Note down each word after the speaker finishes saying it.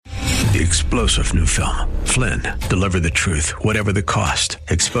the explosive new film, Flynn, Deliver the Truth, Whatever the Cost,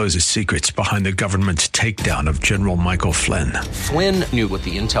 exposes secrets behind the government's takedown of General Michael Flynn. Flynn knew what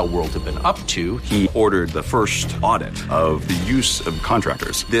the intel world had been up to. He ordered the first audit of the use of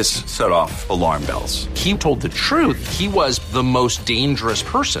contractors. This set off alarm bells. He told the truth. He was the most dangerous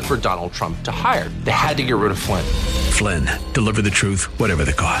person for Donald Trump to hire. They had to get rid of Flynn. Flynn, Deliver the Truth, Whatever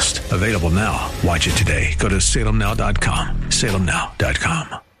the Cost. Available now. Watch it today. Go to salemnow.com.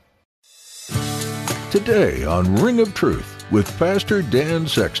 salemnow.com. Today on Ring of Truth with Pastor Dan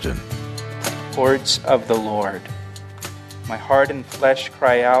Sexton. Words of the Lord. My heart and flesh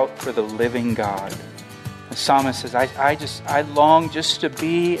cry out for the living God. The psalmist says, I long just to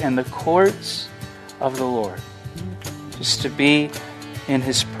be in the courts of the Lord. Just to be in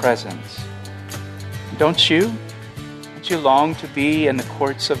His presence. Don't you? Don't you long to be in the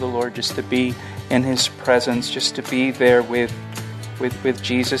courts of the Lord, just to be in His presence, just to be there with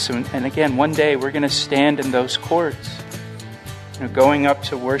Jesus? And again, one day we're going to stand in those courts, going up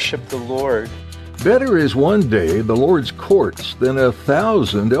to worship the Lord. Better is one day the Lord's courts than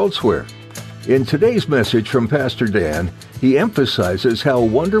 1,000 elsewhere. In today's message from Pastor Dan, he emphasizes how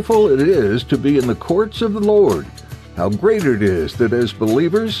wonderful it is to be in the courts of the Lord, how great it is that as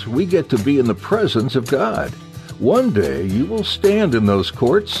believers we get to be in the presence of God. One day you will stand in those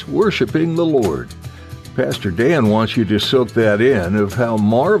courts worshiping the Lord. Pastor Dan wants you to soak that in of how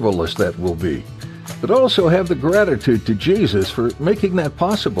marvelous that will be, but also have the gratitude to Jesus for making that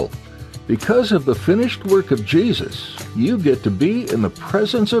possible. Because of the finished work of Jesus, you get to be in the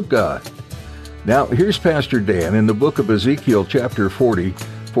presence of God. Now, here's Pastor Dan in the book of Ezekiel chapter 40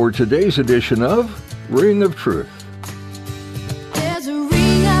 for today's edition of Ring of Truth. There's a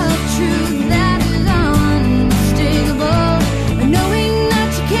ring of truth that is unmistakable, knowing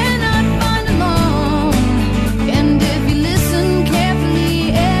that you cannot find alone. And if you listen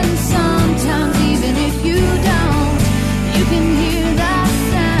carefully, and sometimes even if you don't, you can hear that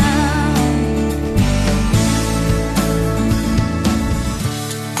sound.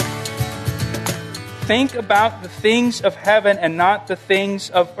 Think about the things of heaven and not the things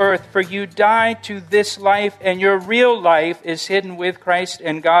of earth. For you die to this life, and your real life is hidden with Christ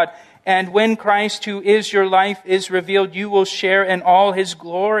in God. And when Christ, who is your life, is revealed, you will share in all His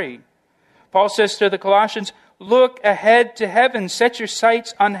glory. Paul says to the Colossians, look ahead to heaven. Set your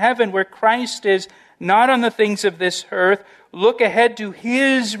sights on heaven where Christ is, not on the things of this earth. Look ahead to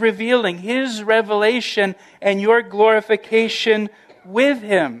His revealing, His revelation, and your glorification with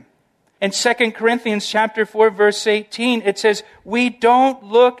Him. In 2 Corinthians chapter 4, verse 18, it says, we don't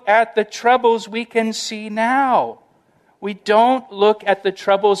look at the troubles we can see now. We don't look at the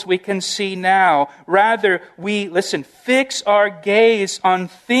troubles we can see now. Rather, we, fix our gaze on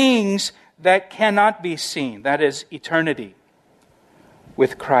things that cannot be seen. That is eternity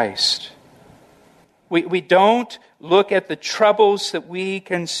with Christ. We don't look at the troubles that we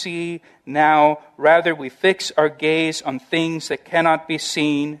can see now. Rather, we fix our gaze on things that cannot be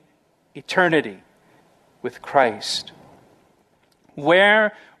seen. Eternity with Christ.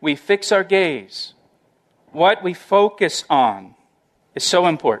 Where we fix our gaze, what we focus on, is so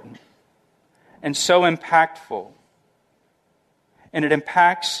important and so impactful. And it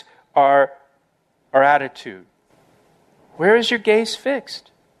impacts our attitude. Where is your gaze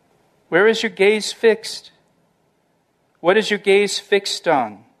fixed? Where is your gaze fixed? What is your gaze fixed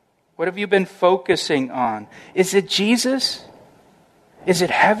on? What have you been focusing on? Is it Jesus? Is it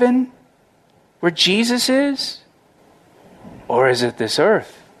heaven? Where Jesus is? Or is it this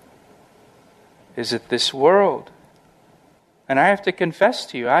earth? Is it this world? And I have to confess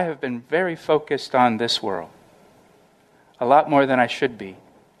to you, I have been very focused on this world. A lot more than I should be.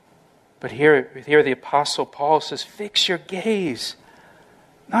 But here the Apostle Paul says, fix your gaze,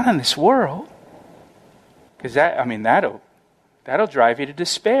 not on this world. Because that'll drive you to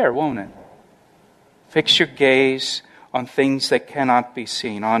despair, won't it? Fix your gaze on things that cannot be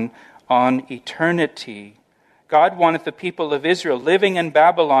seen, on eternity. God wanted the people of Israel living in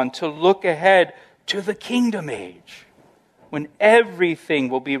Babylon to look ahead to the kingdom age, when everything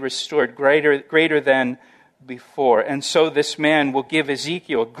will be restored greater than before. And so this man will give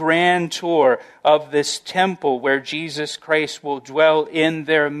Ezekiel a grand tour of this temple where Jesus Christ will dwell in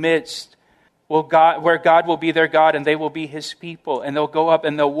their midst, where God will be their God and they will be His people. And they'll go up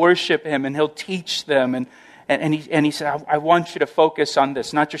and they'll worship Him and He'll teach them. And he said, I want you to focus on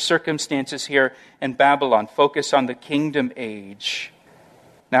this, not your circumstances here in Babylon. Focus on the kingdom age.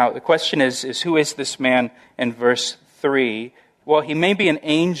 Now, the question is who is this man in verse 3? Well, he may be an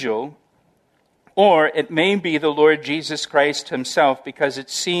angel, or it may be the Lord Jesus Christ Himself, because it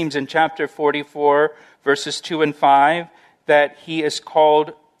seems in chapter 44, verses 2 and 5, that He is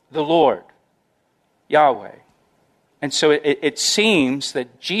called the Lord, Yahweh. And so it seems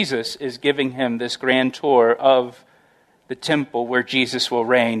that Jesus is giving him this grand tour of the temple where Jesus will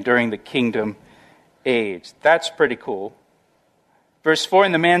reign during the kingdom age. That's pretty cool. Verse 4,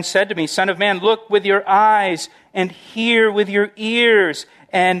 and the man said to me, Son of man, look with your eyes and hear with your ears.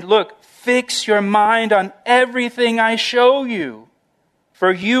 And look, fix your mind on everything I show you.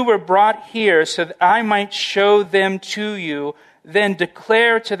 For you were brought here so that I might show them to you. Then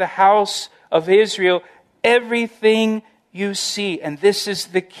declare to the house of Israel everything you see. And this is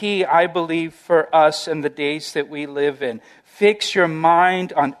the key, I believe, for us in the days that we live in. Fix your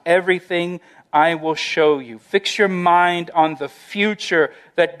mind on everything I will show you. Fix your mind on the future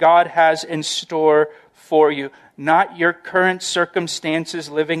that God has in store for you, not your current circumstances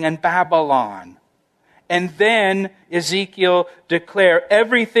living in Babylon. And then Ezekiel declare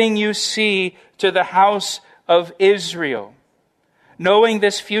everything you see to the house of Israel. Knowing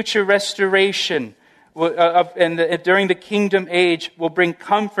this future restoration during the kingdom age will bring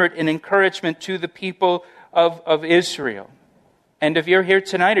comfort and encouragement to the people of Israel. And if you're here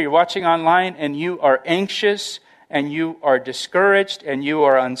tonight or you're watching online and you are anxious and you are discouraged and you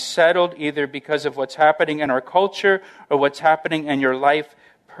are unsettled either because of what's happening in our culture or what's happening in your life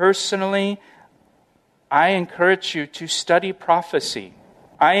personally, I encourage you to study prophecy.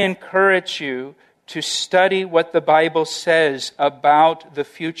 I encourage you to study what the Bible says about the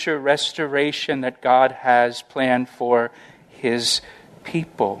future restoration that God has planned for His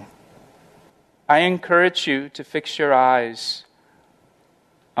people. I encourage you to fix your eyes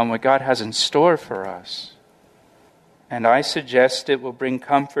on what God has in store for us. And I suggest it will bring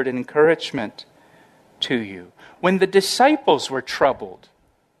comfort and encouragement to you. When the disciples were troubled,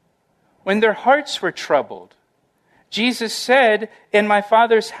 when their hearts were troubled, Jesus said, in my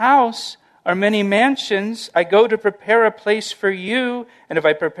Father's house are many mansions. I go to prepare a place for you. And if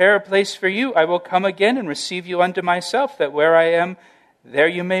I prepare a place for you, I will come again and receive you unto myself, that where I am, there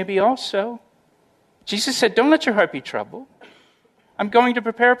you may be also. Jesus said, don't let your heart be troubled. I'm going to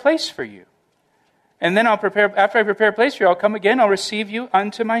prepare a place for you. And then after I prepare a place for you, I'll come again, I'll receive you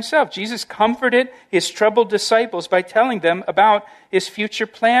unto myself. Jesus comforted his troubled disciples by telling them about his future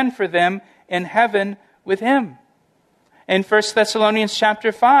plan for them in heaven with him. In 1 Thessalonians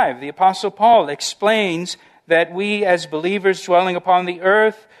chapter 5, the Apostle Paul explains that we as believers dwelling upon the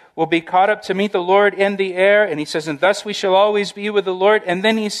earth will be caught up to meet the Lord in the air. And he says, and thus we shall always be with the Lord. And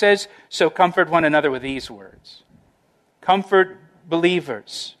then he says, so comfort one another with these words. Comfort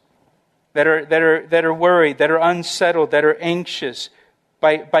believers that are worried, that are unsettled, that are anxious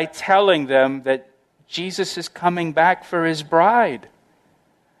by telling them that Jesus is coming back for his bride.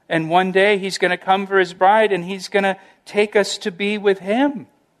 And one day he's going to come for his bride and he's going to take us to be with him.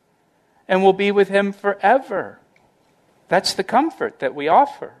 And we'll be with him forever. That's the comfort that we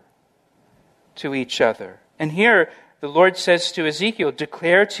offer to each other. And here the Lord says to Ezekiel,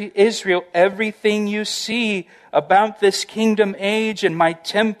 declare to Israel everything you see about this kingdom age and my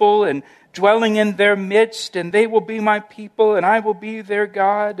temple and dwelling in their midst, and they will be my people and I will be their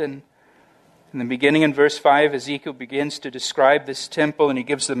God. And in the beginning in verse 5, Ezekiel begins to describe this temple, and he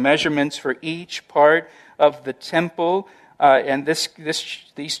gives the measurements for each part of the temple. And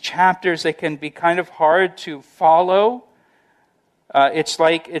these chapters, they can be kind of hard to follow. It's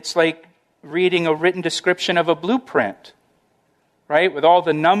like reading a written description of a blueprint, right? With all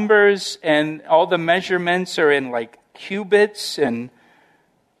the numbers and all the measurements are in like cubits and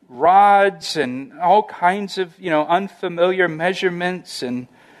rods and all kinds of, unfamiliar measurements.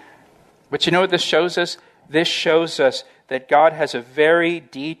 But you know what this shows us? This shows us that God has a very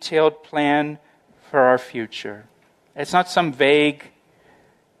detailed plan for our future. It's not some vague,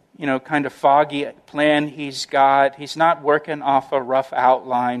 kind of foggy plan he's got. He's not working off a rough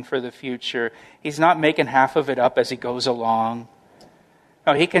outline for the future. He's not making half of it up as he goes along.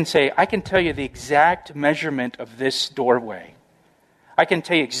 No, he can say, I can tell you the exact measurement of this doorway. I can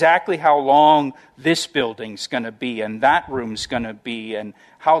tell you exactly how long this building's going to be and that room's going to be and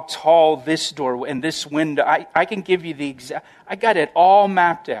how tall this door and this window. I can give you the exact... I got it all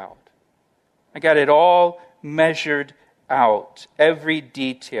mapped out. I got it all measured out, every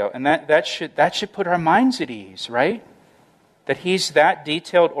detail. And that should put our minds at ease, right? That he's that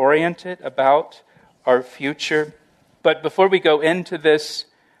detailed oriented about our future. But before we go into this,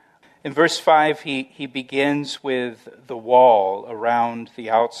 in verse 5, he begins with the wall around the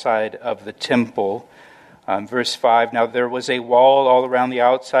outside of the temple. Verse 5, now there was a wall all around the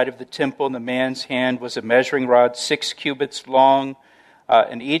outside of the temple, and the man's hand was a measuring rod 6 cubits long,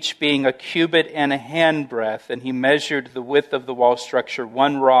 and each being a cubit and a handbreadth. And he measured the width of the wall structure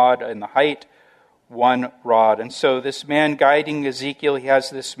 1 rod, and the height 1 rod. And so this man guiding Ezekiel, he has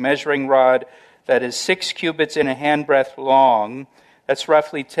this measuring rod that is 6 cubits and a handbreadth long. That's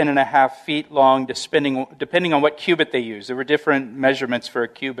roughly 10.5 feet long, depending on what cubit they use. There were different measurements for a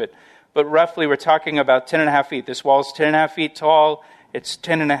cubit. But roughly we're talking about 10.5 feet. This wall is 10.5 feet tall. It's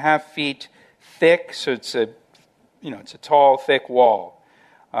 10.5 feet thick, so it's a tall, thick wall.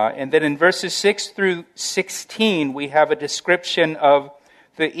 And then in verses 6 through 16, we have a description of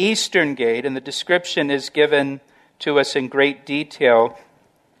the eastern gate, and the description is given to us in great detail.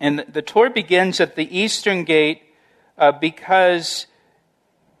 And the Torah begins at the eastern gate because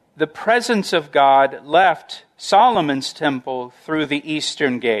the presence of God left Solomon's temple through the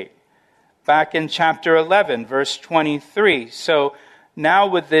eastern gate. Back in chapter 11, verse 23. So now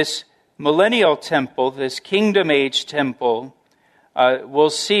with this millennial temple, this kingdom age temple, we'll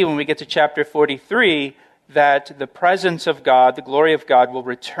see when we get to chapter 43 that the presence of God, the glory of God, will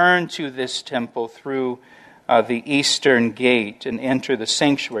return to this temple through the eastern gate and enter the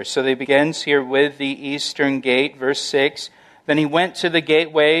sanctuary. So it begins here with the eastern gate, verse 6. Then he went to the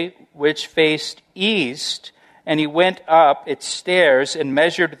gateway which faced east, and he went up its stairs and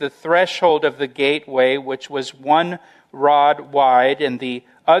measured the threshold of the gateway, which was 1 rod wide, and the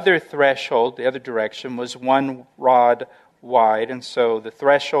other threshold, the other direction, was 1 rod wide. And so the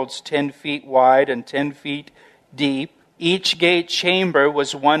threshold's 10 feet wide and 10 feet deep. Each gate chamber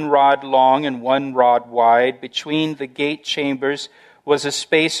was 1 rod long and 1 rod wide. Between the gate chambers was a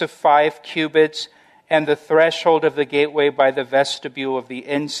space of 5 cubits, and the threshold of the gateway by the vestibule of the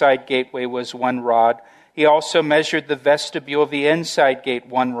inside gateway was 1 rod. He also measured the vestibule of the inside gate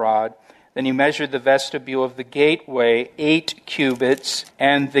 1 rod. Then he measured the vestibule of the gateway 8 cubits,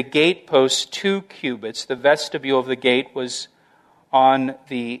 and the gate posts 2 cubits. The vestibule of the gate was on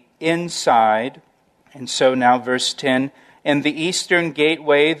the inside. And so now verse 10, in the eastern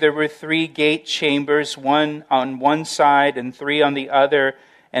gateway there were 3 gate chambers, 1 on one side and 3 on the other,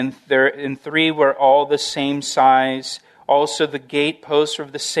 and 3 were all the same size. Also the gate posts were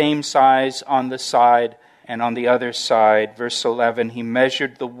the same size on the side and on the other side. Verse 11, he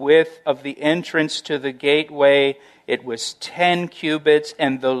measured the width of the entrance to the gateway. It was 10 cubits,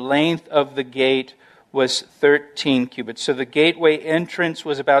 and the length of the gate was 13 cubits. So the gateway entrance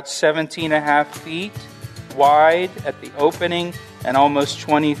was about 17.5 feet wide at the opening and almost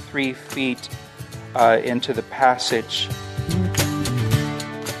 23 feet into the passage.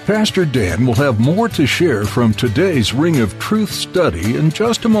 Pastor Dan will have more to share from today's Ring of Truth study in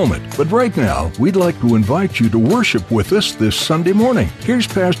just a moment. But right now, we'd like to invite you to worship with us this Sunday morning. Here's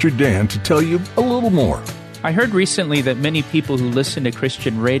Pastor Dan to tell you a little more. I heard recently that many people who listen to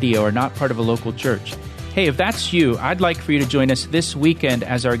Christian radio are not part of a local church. Hey, if that's you, I'd like for you to join us this weekend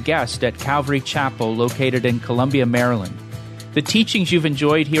as our guest at Calvary Chapel, located in Columbia, Maryland. The teachings you've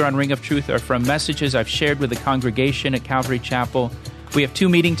enjoyed here on Ring of Truth are from messages I've shared with the congregation at Calvary Chapel. We have 2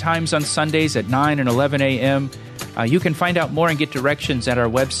 meeting times on Sundays at 9 and 11 a.m. You can find out more and get directions at our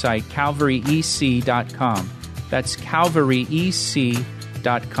website, calvaryec.com. That's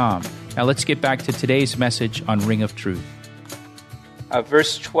calvaryec.com. Now let's get back to today's message on Ring of Truth.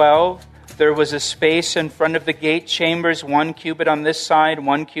 Verse 12, there was a space in front of the gate chambers, 1 cubit on this side,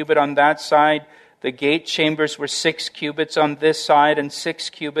 1 cubit on that side. The gate chambers were 6 cubits on this side and 6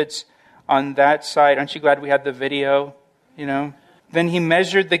 cubits on that side. Aren't you glad we had the video? Then he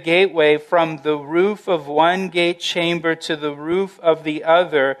measured the gateway from the roof of one gate chamber to the roof of the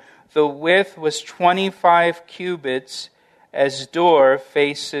other. The width was 25 cubits as door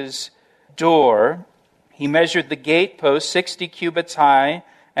faces door. He measured the gate post 60 cubits high,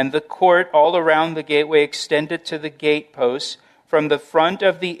 and the court all around the gateway extended to the gate posts. From the front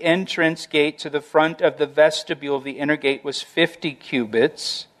of the entrance gate to the front of the vestibule of the inner gate was 50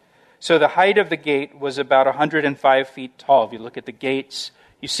 cubits. So the height of the gate was about 105 feet tall. If you look at the gates,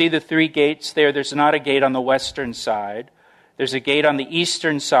 you see the 3 gates there. There's not a gate on the western side. There's a gate on the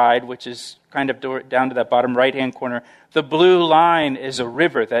eastern side, which is kind of down to that bottom right-hand corner. The blue line is a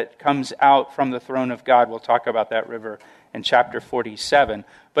river that comes out from the throne of God. We'll talk about that river in chapter 47.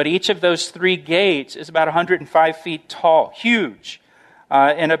 But each of those 3 gates is about 105 feet tall, huge,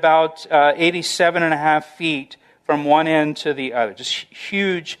 and about 87.5 feet from one end to the other. Just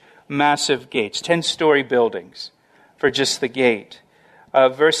huge, massive gates, 10-story buildings for just the gate.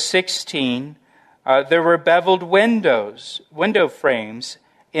 Verse 16, there were beveled window frames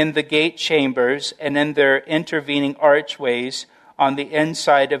in the gate chambers and in their intervening archways on the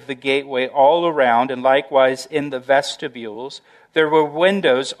inside of the gateway all around, and likewise in the vestibules. There were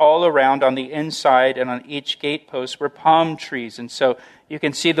windows all around on the inside, and on each gate post were palm trees. And so you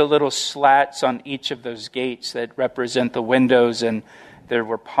can see the little slats on each of those gates that represent the windows, and there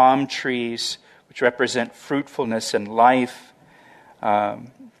were palm trees which represent fruitfulness and life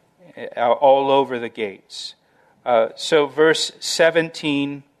all over the gates. So verse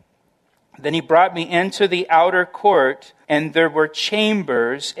 17, then he brought me into the outer court, and there were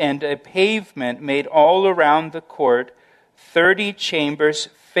chambers and a pavement made all around the court. 30 chambers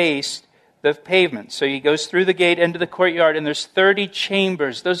faced the pavement. So he goes through the gate into the courtyard, and there's 30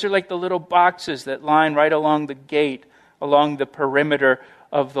 chambers. Those are like the little boxes that line right along the gate, along the perimeter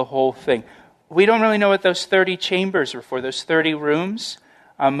of the whole thing. We don't really know what those 30 chambers are for, those 30 rooms.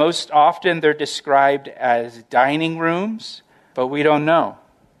 Most often they're described as dining rooms, but we don't know.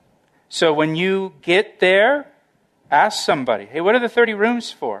 So when you get there, ask somebody, hey, what are the 30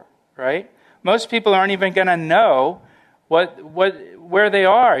 rooms for, right? Most people aren't even going to know where they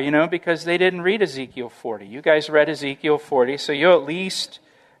are, because they didn't read Ezekiel 40. You guys read Ezekiel 40, so you'll at least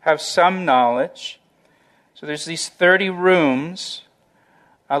have some knowledge. So there's these 30 rooms.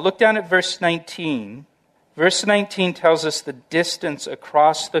 Look down at verse 19. Verse 19 tells us the distance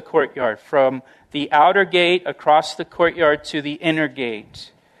across the courtyard, from the outer gate across the courtyard to the inner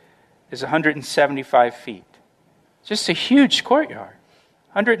gate, is 175 feet. Just a huge courtyard.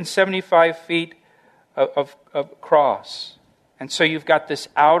 175 feet of across. And so you've got this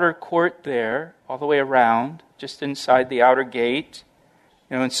outer court there, all the way around, just inside the outer gate.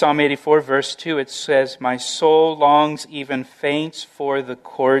 In Psalm 84, verse 2, it says, my soul longs, even faints, for the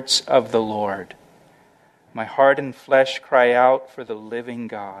courts of the Lord. My heart and flesh cry out for the living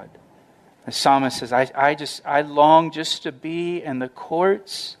God. The psalmist says, I long just to be in the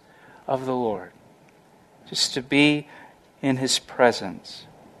courts of the Lord. Just to be in His presence.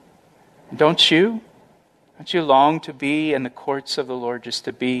 Don't you? Don't you long to be in the courts of the Lord, just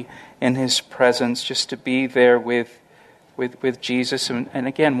to be in His presence, just to be there with Jesus? And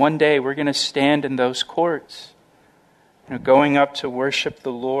again, one day we're going to stand in those courts, going up to worship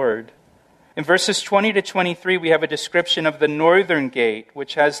the Lord. In verses 20 to 23, we have a description of the northern gate,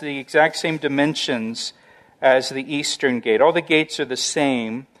 which has the exact same dimensions as the eastern gate. All the gates are the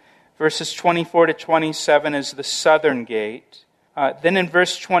same. Verses 24 to 27 is the southern gate. Then in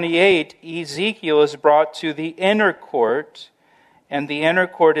verse 28, Ezekiel is brought to the inner court, and the inner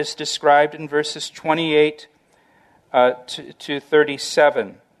court is described in verses 28 to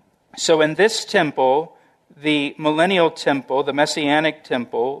 37. So in this temple, the millennial temple, the messianic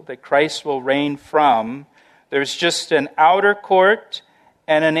temple that Christ will reign from, there's just an outer court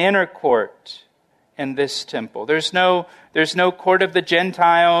and an inner court in this temple. There's no court of the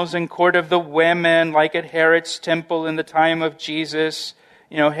Gentiles and court of the women like at Herod's temple in the time of Jesus.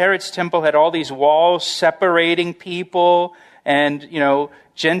 Herod's temple had all these walls separating people, and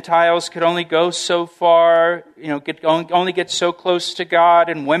Gentiles could only go so far, only get so close to God,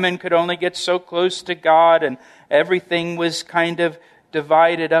 and women could only get so close to God, and everything was kind of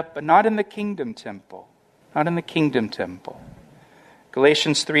divided up, but not in the kingdom temple. Not in the kingdom temple.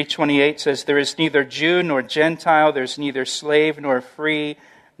 Galatians 3:28 says, there is neither Jew nor Gentile, there's neither slave nor free,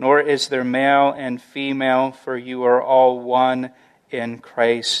 nor is there male and female, for you are all one in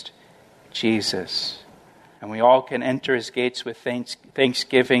Christ Jesus. And we all can enter His gates with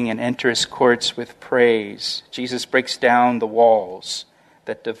thanksgiving and enter His courts with praise. Jesus breaks down the walls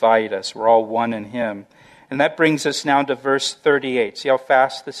that divide us. We're all one in Him. And that brings us now to verse 38. See how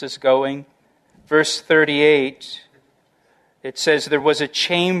fast this is going? Verse 38, it says, there was a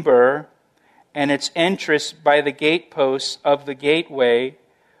chamber, and its entrance by the gateposts of the gateway,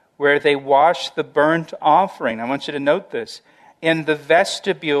 where they washed the burnt offering. I want you to note this. In the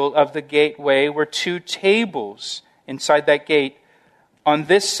vestibule of the gateway were 2 tables inside that gate, on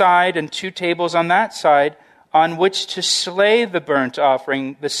this side and 2 tables on that side, on which to slay the burnt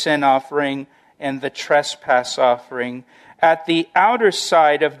offering, the sin offering, and the trespass offering. At the outer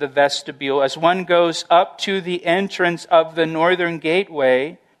side of the vestibule, as one goes up to the entrance of the northern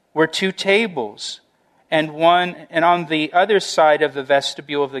gateway, were 2 tables, and on the other side of the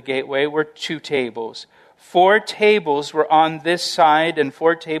vestibule of the gateway were 2 tables. 4 tables were on this side and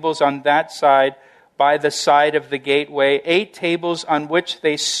 4 tables on that side by the side of the gateway, 8 tables on which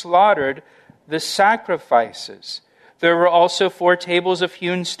they slaughtered the sacrifices. There were also 4 tables of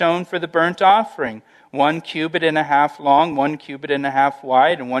hewn stone for the burnt offering, 1 cubit and a half long, 1 cubit and a half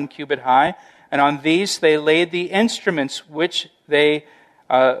wide, and 1 cubit high. And on these they laid the instruments with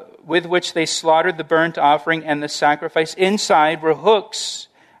which they slaughtered the burnt offering and the sacrifice. Inside were hooks,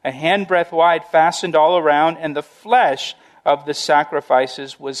 a handbreadth wide, fastened all around, and the flesh of the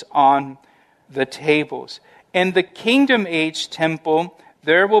sacrifices was on the tables. In the kingdom age temple,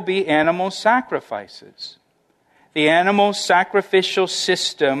 there will be animal sacrifices. The animal sacrificial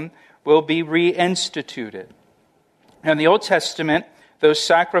system will be reinstituted. Now, in the Old Testament, those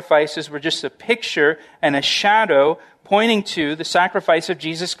sacrifices were just a picture and a shadow pointing to the sacrifice of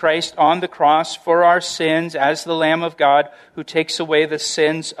Jesus Christ on the cross for our sins as the Lamb of God who takes away the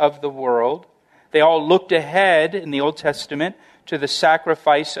sins of the world. They all looked ahead in the Old Testament to the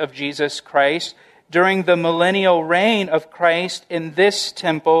sacrifice of Jesus Christ. During the millennial reign of Christ in this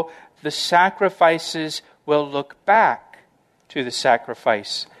temple, the sacrifices will look back to the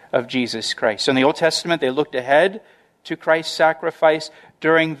sacrifice of Jesus Christ. So in the Old Testament, they looked ahead to Christ's sacrifice.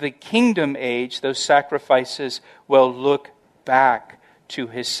 During the kingdom age, those sacrifices will look back to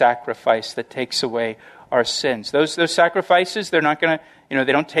his sacrifice that takes away our sins. Those sacrifices, they're not going to,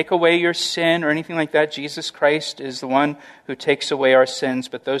 they don't take away your sin or anything like that. Jesus Christ is the one who takes away our sins,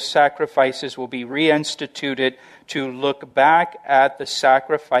 but those sacrifices will be reinstituted to look back at the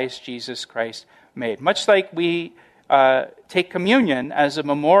sacrifice Jesus Christ made. Much like we take communion as a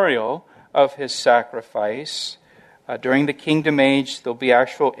memorial of his sacrifice, during the kingdom age, there'll be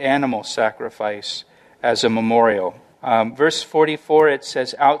actual animal sacrifice as a memorial. Verse 44, it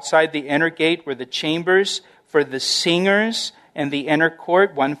says, outside the inner gate were the chambers for the singers and the inner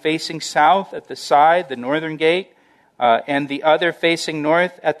court, one facing south at the side, the northern gate, and the other facing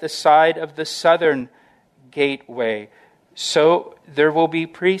north at the side of the southern gateway. So there will be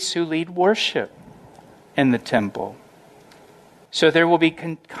priests who lead worship in the temple. So there will be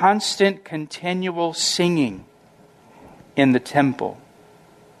constant, continual singing in the temple.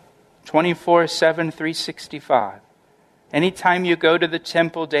 24/7, 365. Anytime you go to the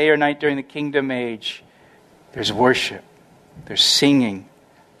temple day or night during the kingdom age, there's worship. There's singing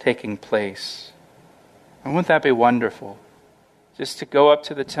taking place. And wouldn't that be wonderful? Just to go up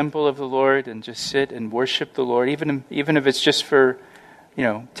to the temple of the Lord and just sit and worship the Lord, even if it's just for,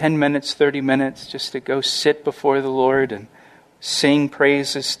 10 minutes, 30 minutes, just to go sit before the Lord and sing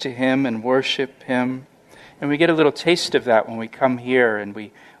praises to him and worship him. And we get a little taste of that when we come here and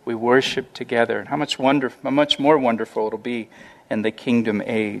we worship together. And how much more wonderful it'll be in the kingdom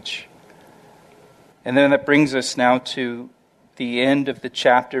age. And then that brings us now to the end of the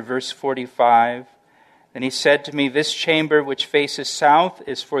chapter, verse 45. And he said to me, this chamber which faces south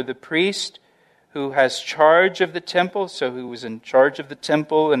is for the priest who has charge of the temple, so who was in charge of the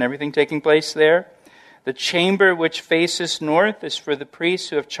temple and everything taking place there. The chamber which faces north is for the priests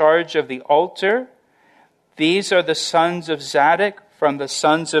who have charge of the altar. These are the sons of Zadok from the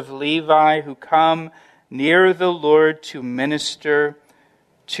sons of Levi who come near the Lord to minister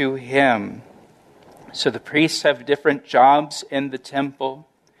to him. So the priests have different jobs in the temple.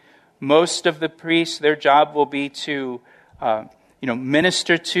 Most of the priests, their job will be to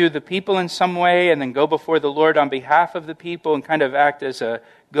minister to the people in some way and then go before the Lord on behalf of the people and kind of act as a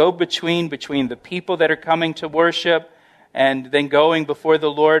go-between between the people that are coming to worship and then going before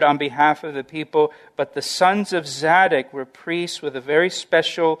the Lord on behalf of the people. But the sons of Zadok were priests with a very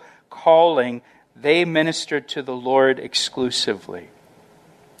special calling. They ministered to the Lord exclusively.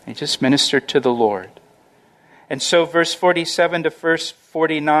 They just ministered to the Lord. And so verse 47 to verse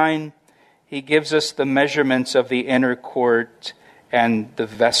 49, he gives us the measurements of the inner court and the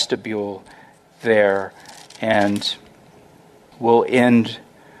vestibule there. And we'll end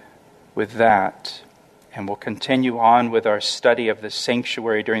with that. And we'll continue on with our study of the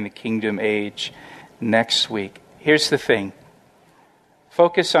sanctuary during the kingdom age next week. Here's the thing.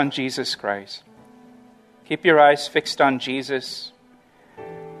 Focus on Jesus Christ. Keep your eyes fixed on Jesus.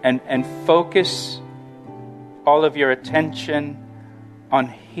 And focus all of your attention on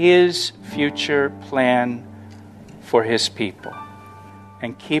his future plan for his people.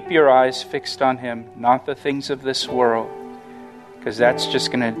 And keep your eyes fixed on him, not the things of this world, because that's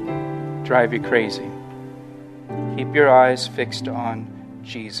just going to drive you crazy. Keep your eyes fixed on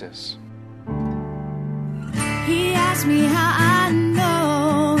Jesus. He asked me how I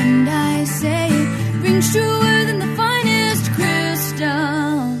know, and I say it rings truer than the finest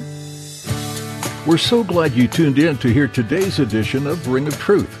crystal. We're so glad you tuned in to hear today's edition of Ring of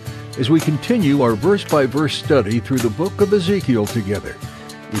Truth as we continue our verse-by-verse study through the book of Ezekiel together.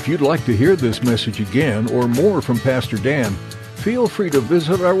 If you'd like to hear this message again or more from Pastor Dan, feel free to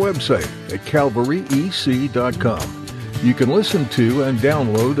visit our website at calvaryec.com. You can listen to and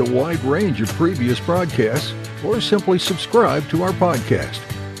download a wide range of previous broadcasts or simply subscribe to our podcast.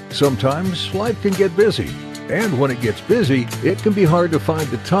 Sometimes life can get busy, and when it gets busy, it can be hard to find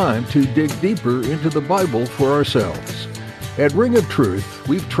the time to dig deeper into the Bible for ourselves. At Ring of Truth,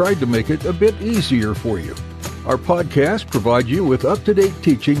 we've tried to make it a bit easier for you. Our podcasts provide you with up-to-date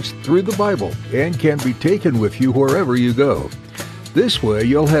teachings through the Bible and can be taken with you wherever you go. This way,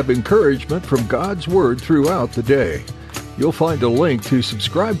 you'll have encouragement from God's Word throughout the day. You'll find a link to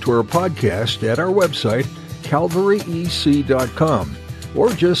subscribe to our podcast at our website, calvaryec.com.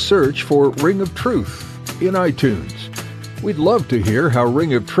 or just search for Ring of Truth in iTunes. We'd love to hear how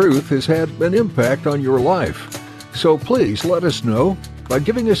Ring of Truth has had an impact on your life. So please let us know by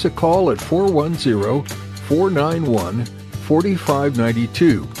giving us a call at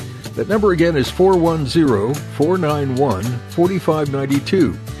 410-491-4592. That number again is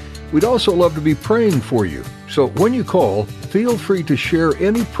 410-491-4592. We'd also love to be praying for you. So when you call, feel free to share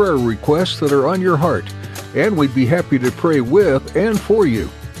any prayer requests that are on your heart, and we'd be happy to pray with and for you.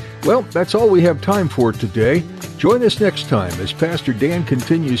 Well, that's all we have time for today. Join us next time as Pastor Dan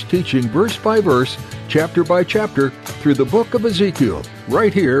continues teaching verse by verse, chapter by chapter, through the book of Ezekiel,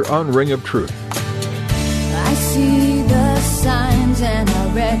 right here on Ring of Truth. I see the signs and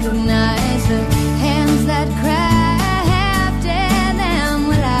I recognize the hands that crafted them.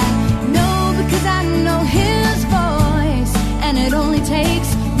 Well, I know because I know His voice, and it only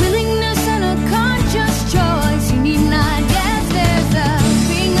takes willingness and a conscious choice. You need not guess, there's a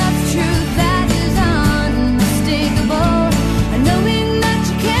ring of truth that is unmistakable, knowing that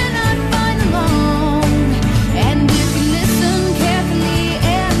you cannot find alone. And if you listen carefully,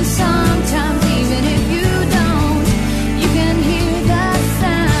 and sometimes even if you don't, you can hear the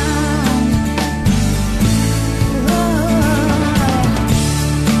sound.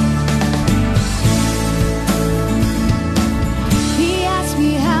 He asked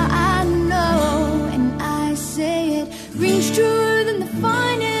me how I know, and I say it rings true.